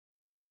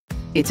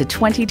It's a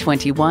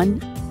 2021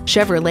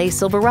 Chevrolet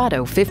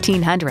Silverado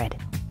 1500.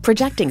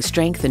 Projecting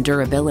strength and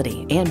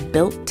durability and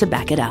built to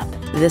back it up.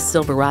 This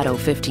Silverado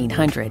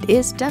 1500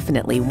 is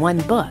definitely one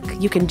book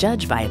you can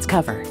judge by its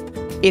cover.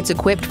 It's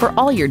equipped for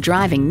all your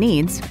driving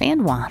needs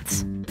and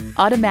wants.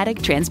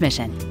 Automatic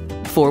transmission,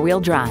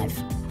 four-wheel drive,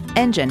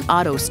 engine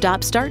auto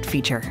stop-start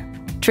feature,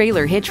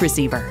 trailer hitch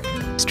receiver,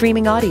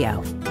 streaming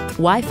audio,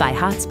 Wi-Fi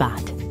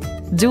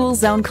hotspot, dual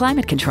zone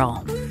climate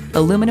control,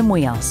 aluminum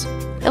wheels,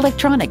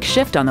 electronic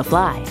shift on the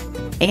fly,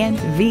 and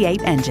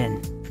V8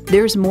 engine.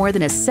 There's more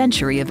than a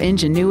century of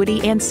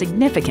ingenuity and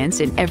significance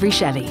in every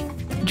Chevy.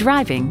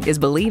 Driving is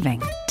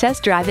believing.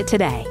 Test drive it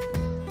today.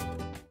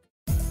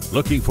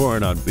 Looking for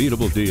an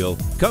unbeatable deal?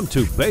 Come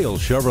to Bale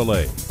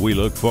Chevrolet. We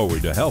look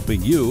forward to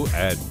helping you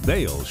at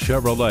Bale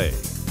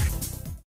Chevrolet.